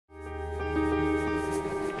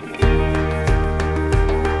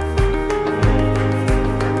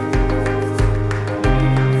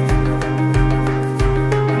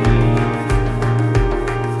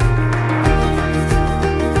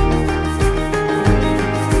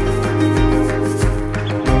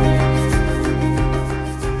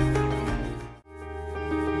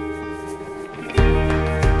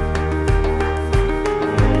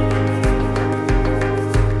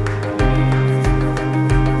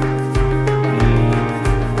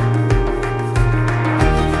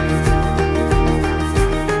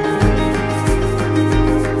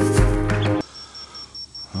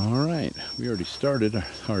started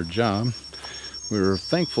our job. We were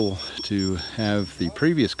thankful to have the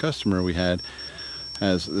previous customer we had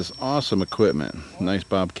has this awesome equipment, nice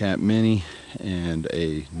Bobcat Mini and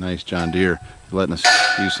a nice John Deere, letting us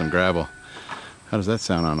use some gravel. How does that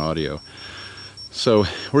sound on audio? So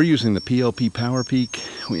we're using the PLP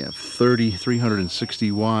PowerPeak. We have 30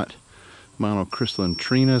 360 watt monocrystalline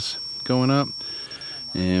trinas going up,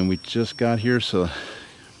 and we just got here, so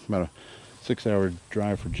about a 6-hour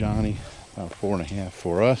drive for Johnny, about 4.5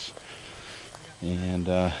 for us, and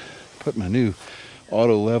put my new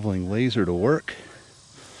auto leveling laser to work.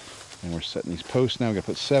 And we're setting these posts now. We're gonna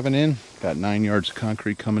put 7 in. Got 9 yards of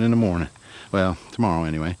concrete coming in the morning. Well, tomorrow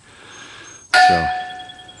anyway. So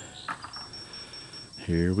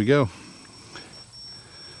here we go.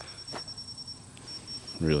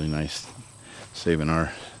 Really nice. Saving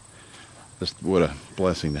our, just what a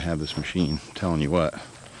blessing to have this machine, I'm telling you what.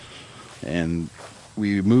 And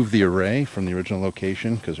we moved the array from the original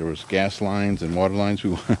location because there was gas lines and water lines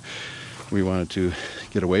we wanted to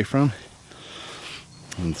get away from.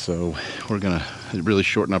 And so we're gonna really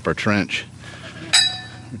shorten up our trench,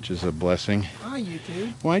 which is a blessing. Oh, you do?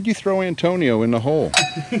 Why'd you throw Antonio in the hole?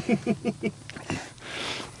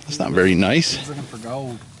 That's not very nice. He's looking for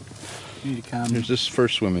gold. You need to come. There's this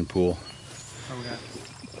first swimming pool. Oh,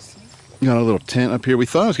 we Got a little tent up here. We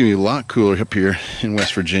thought it was gonna be a lot cooler up here in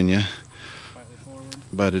West Virginia,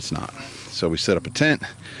 but it's not. So we set up a tent,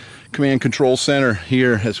 command control center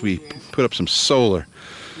here as we put up some solar.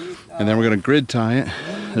 And then we're going to grid tie it.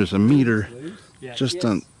 There's a meter just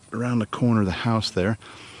around the corner of the house there.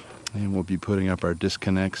 And we'll be putting up our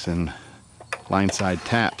disconnects and line side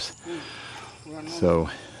taps. So,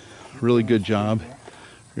 really good job.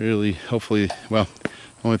 Really, hopefully, well, the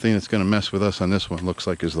only thing that's going to mess with us on this one looks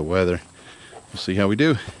like is the weather. We'll see how we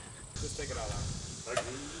do.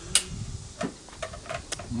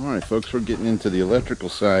 Alright folks, we're getting into the electrical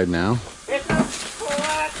side now.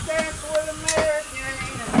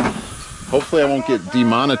 Hopefully I won't get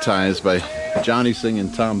demonetized by Johnny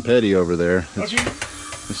singing Tom Petty over there.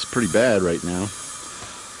 It's pretty bad right now.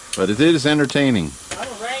 But it is entertaining. I'm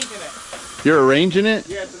arranging it. You're arranging it?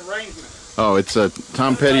 Yeah, it's an arrangement. Oh, it's a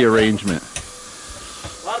Tom Petty arrangement.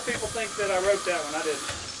 A lot of people think that I wrote that one. I didn't.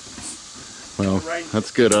 Well,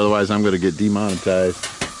 that's good. Otherwise I'm going to get demonetized.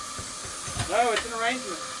 No, it's an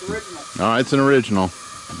arrangement. It's original. Oh, it's an original.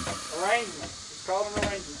 Arrangement. It's called an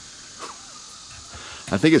arrangement.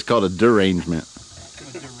 I think it's called a derangement.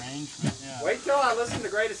 A derangement, yeah. Wait till I listen to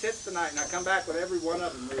Greatest Hits tonight and I come back with every one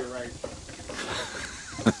of them rearranged.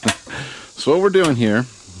 So what we're doing here,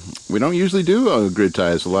 we don't usually do grid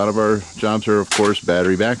ties. A lot of our jobs are, of course,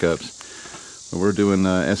 battery backups. But we're doing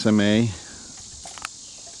SMA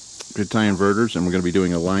grid tie inverters, and we're going to be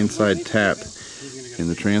doing a line side tap in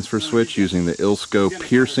the transfer switch using the Ilsco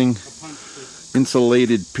piercing,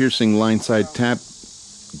 insulated piercing line side tap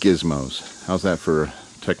gizmos. How's that for a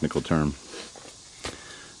technical term?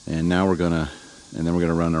 And now we're gonna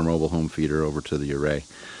run our mobile home feeder over to the array.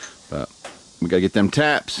 But we gotta get them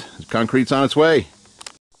taps. Concrete's on its way.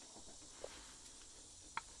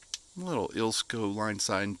 A little Ilsco line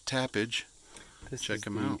side tappage. Check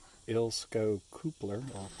them out. Ilsco Kupler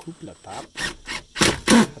or Kupla tap.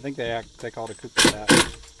 I think they call it a Kupla tap.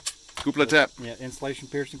 Kupla tap. Yeah, insulation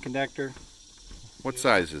piercing conductor. What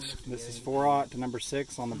sizes? This is 4/0 to number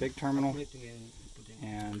 6 on the big terminal,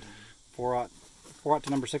 and 4/0 to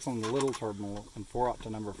number 6 on the little terminal, and 4/0 to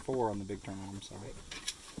number 4 on the big terminal. I'm sorry.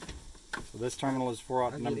 So this terminal is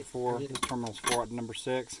 4/0 to number 4. This terminal is 4/0 to number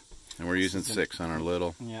 6. And we're using 6 on our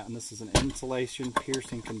little. Yeah, and this is an insulation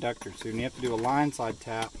piercing conductor. So you have to do a line side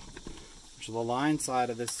tap, which the line side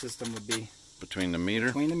of this system would be between the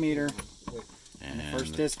meter and the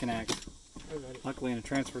first disconnect. Luckily in a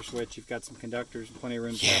transfer switch you've got some conductors and plenty of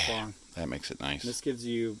room to tap on. That makes it nice. And this gives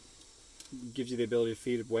you the ability to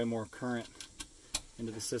feed way more current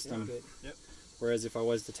into the system. Yep. Whereas if I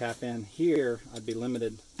was to tap in here, I'd be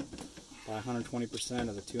limited by 120%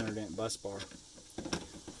 of the 200 amp bus bar.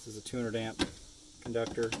 This is a 200 amp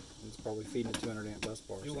conductor, and it's probably feeding a 200 amp bus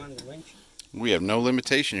bar. You wanted a link? We have no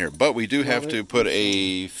limitation here, but we do have to put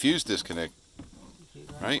a fuse disconnect,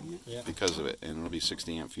 right? Yeah. Because of it, and it'll be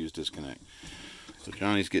 60 amp fuse disconnect. So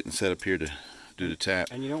Johnny's getting set up here to do the tap.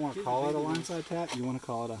 And you don't want to call it a line side tap, you want to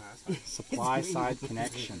call it a supply side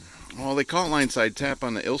connection. Well, they call it line side tap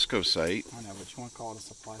on the Ilsco site. I know, but you want to call it a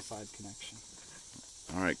supply side connection.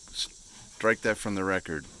 All right, strike that from the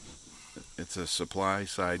record. It's a supply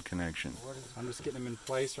side connection. I'm just getting them in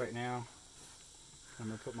place right now. I'm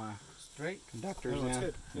going to put my conductors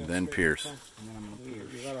in. And then pierce. And then I'm going to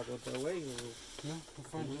pierce. You gotta go that way. Yeah, we'll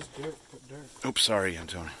find just dirt. Put dirt. Oops, sorry,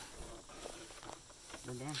 Antonio.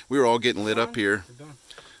 We're done. We were all getting lit up here. We're done.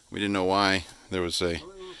 We didn't know why. There was a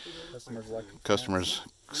customer's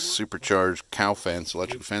supercharged cow fence,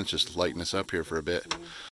 electric fence, just lighting us up here for a bit.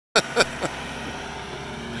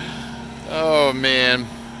 Oh man,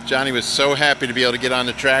 Johnny was so happy to be able to get on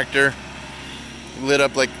the tractor. He lit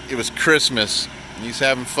up like it was Christmas. He's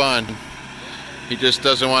having fun. He just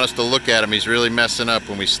doesn't want us to look at him. He's really messing up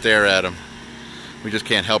when we stare at him. We just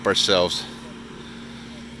can't help ourselves.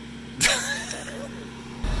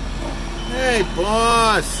 Hey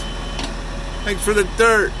boss, thanks for the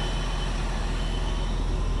dirt.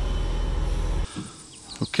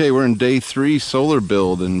 Okay, we're in day 3 solar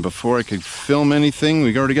build, and before I could film anything,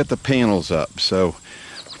 we already got the panels up. So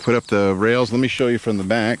put up the rails. Let me show you from the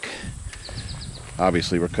back.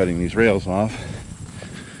 Obviously we're cutting these rails off.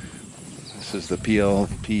 This is the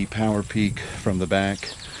PLP Power Peak from the back,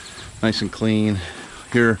 nice and clean.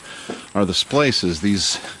 Here are the splices.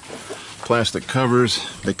 These plastic covers,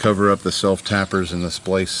 they cover up the self tappers in the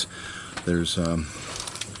splice. There's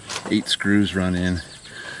 8 screws run in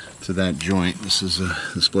to that joint. This is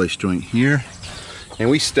the splice joint here, and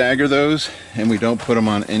we stagger those and we don't put them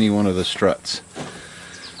on any one of the struts.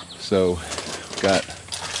 So we've got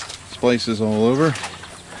splices all over,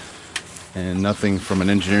 and nothing from an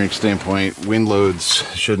engineering standpoint. Wind loads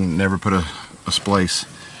shouldn't never put a splice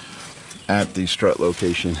at the strut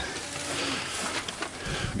location.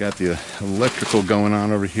 We got the electrical going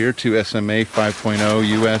on over here. 2 SMA 5.0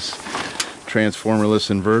 US transformerless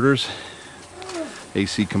inverters,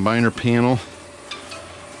 AC combiner panel,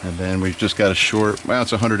 and then we've just got a short, well,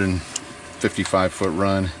 it's a 155 foot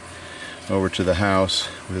run over to the house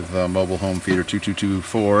with a mobile home feeder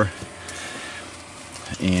 2224,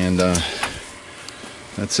 and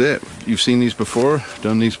that's it. You've seen these before,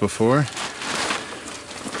 done these before,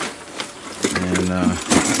 and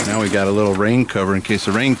now we got a little rain cover in case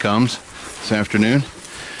the rain comes this afternoon.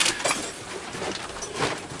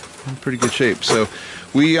 In pretty good shape. So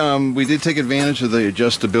we did take advantage of the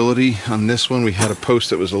adjustability on this one. We had a post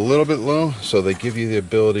that was a little bit low, so they give you the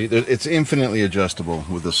ability. It's infinitely adjustable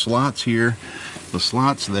with the slots here, the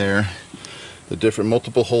slots there, the different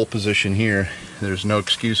multiple hole position here. There's no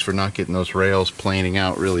excuse for not getting those rails planing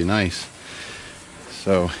out really nice.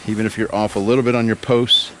 So even if you're off a little bit on your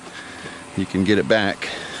posts, you can get it back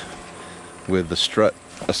with the strut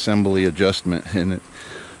assembly adjustment, and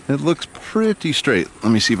it looks pretty straight.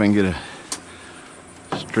 Let me see if I can get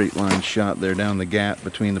a straight line shot there down the gap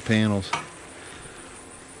between the panels,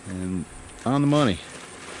 and on the money.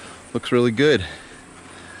 Looks really good.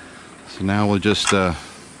 So now we'll just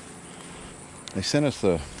they sent us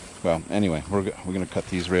the, well, anyway, we're gonna cut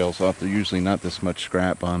these rails off. They're usually not this much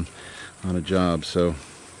scrap on a job, so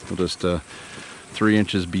we'll just 3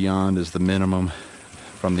 inches beyond is the minimum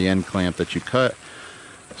from the end clamp that you cut.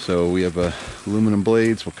 So we have aluminum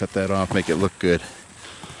blades. We'll cut that off, make it look good.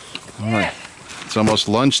 All right, it's almost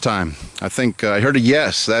lunchtime. I think I heard a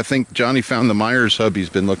yes. I think Johnny found the Myers hub he's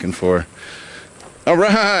been looking for. All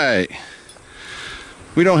right,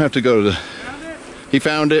 we don't have to go to the. He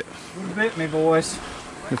found it. You bit me, boys.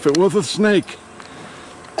 If it was a snake.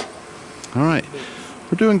 All right,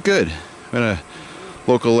 we're doing good. We had a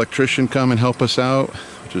local electrician come and help us out,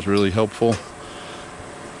 which is really helpful.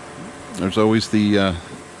 There's always the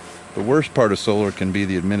worst part of solar can be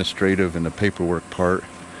the administrative and the paperwork part.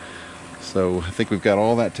 So I think we've got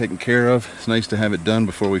all that taken care of. It's nice to have it done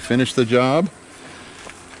before we finish the job.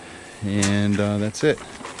 And that's it.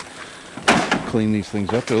 Clean these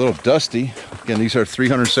things up. They're a little dusty. Again, these are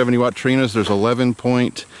 370 watt Trinas. There's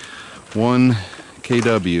 11.1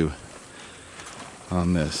 kW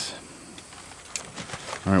on this.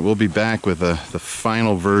 All right, we'll be back with the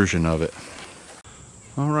final version of it.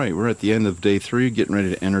 All right, we're at the end of day 3, getting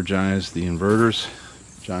ready to energize the inverters.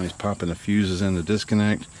 Johnny's popping the fuses in the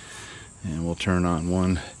disconnect, and we'll turn on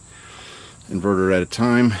one inverter at a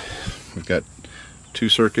time. We've got 2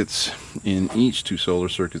 circuits in each, 2 solar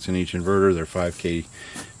circuits in each inverter. They're 5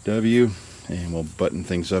 kW, and we'll button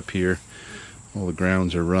things up here. All the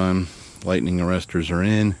grounds are run, lightning arresters are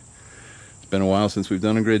in. It's been a while since we've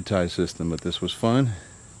done a grid tie system, but this was fun,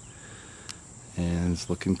 and it's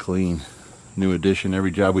looking clean. New addition.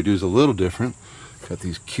 Every job we do is a little different. Got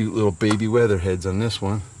these cute little baby weather heads on this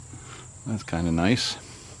one. That's kind of nice.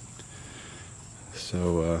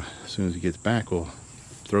 So as soon as he gets back, we'll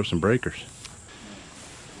throw some breakers.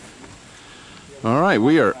 All right,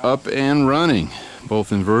 we are up and running. Both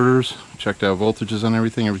inverters. Checked out voltages on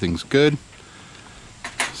everything. Everything's good.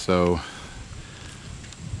 So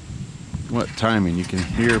what timing? You can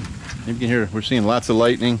hear. You can hear. We're seeing lots of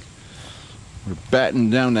lightning. We're batting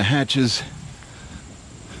down the hatches.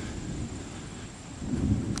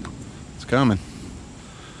 It's coming.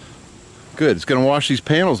 Good. It's going to wash these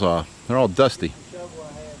panels off. They're all dusty.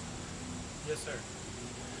 Yes, sir.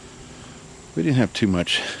 We didn't have too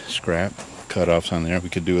much scrap cut-offs on there. We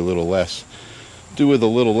could do a little less. Do with a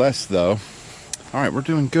little less, though. All right, we're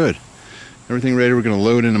doing good. Everything ready. We're going to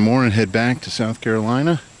load in the morning and head back to South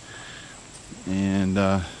Carolina. And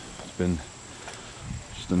it's been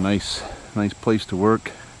just a nice place to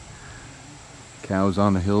work. Cows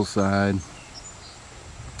on the hillside.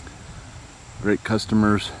 Great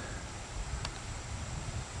customers.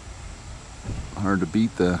 Hard to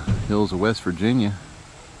beat the hills of West Virginia.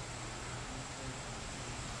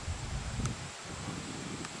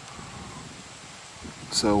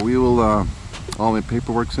 So we will, all the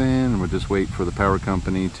paperwork's in, and we'll just wait for the power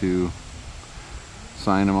company to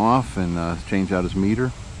sign him off and change out his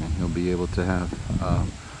meter, and he'll be able to have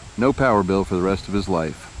no power bill for the rest of his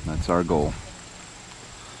life. That's our goal.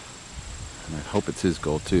 And I hope it's his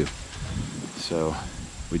goal too. So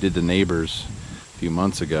we did the neighbors a few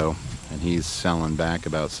months ago, and he's selling back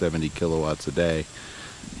about 70 kilowatts a day.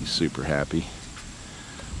 He's super happy.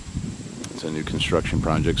 It's a new construction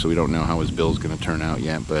project, so we don't know how his bill's going to turn out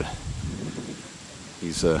yet, but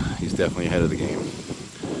he's definitely ahead of the game.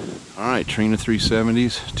 All right, Trina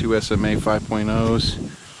 370s, 2 SMA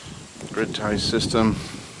 5.0s, grid tie system,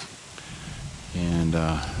 and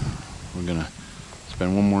we're gonna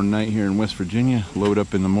spend one more night here in West Virginia, load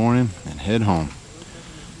up in the morning, and head home.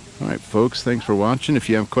 All right, folks, thanks for watching. If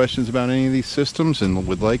you have questions about any of these systems and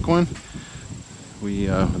would like one, we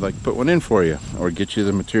would like to put one in for you, or get you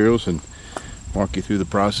the materials and walk you through the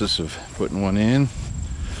process of putting one in.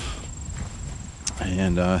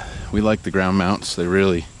 And we like the ground mounts. They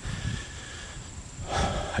really,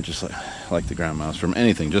 I just like the ground mounts from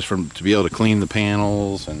anything, just to be able to clean the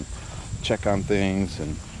panels and check on things,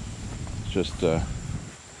 and just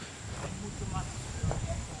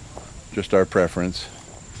our preference.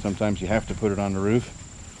 Sometimes you have to put it on the roof,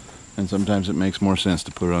 and sometimes it makes more sense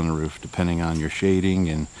to put it on the roof, depending on your shading.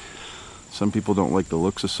 And some people don't like the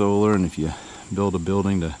looks of solar, and if you build a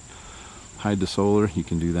building to hide the solar, you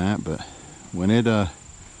can do that. But when it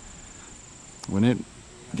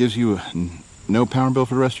gives you no power bill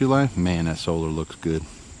for the rest of your life, man, that solar looks good.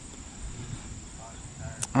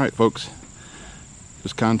 All right, folks,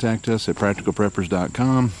 just contact us at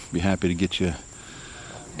practicalpreppers.com. Be happy to get you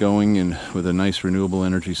going and with a nice renewable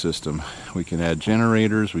energy system. We can add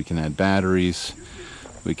generators, we can add batteries,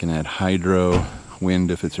 we can add hydro, wind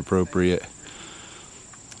if it's appropriate,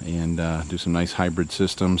 and do some nice hybrid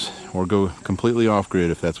systems, or go completely off-grid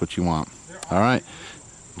if that's what you want. All right,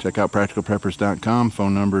 check out practicalpreppers.com.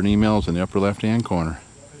 Phone number and emails in the upper left-hand corner.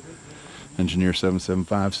 Engineer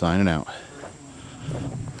 775 signing out.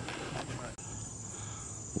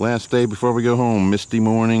 Last day before we go home, misty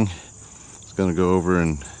morning. It's going to go over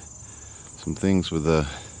and some things with the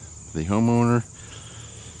homeowner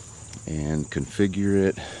and configure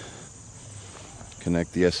it,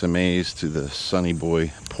 connect the SMAs to the Sunny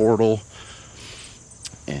Boy portal,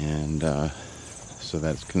 and so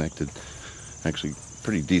that's connected. Actually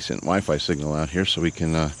pretty decent Wi-Fi signal out here, so we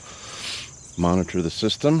can monitor the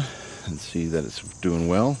system and see that it's doing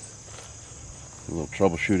well. A little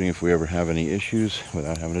troubleshooting if we ever have any issues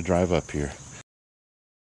without having to drive up here.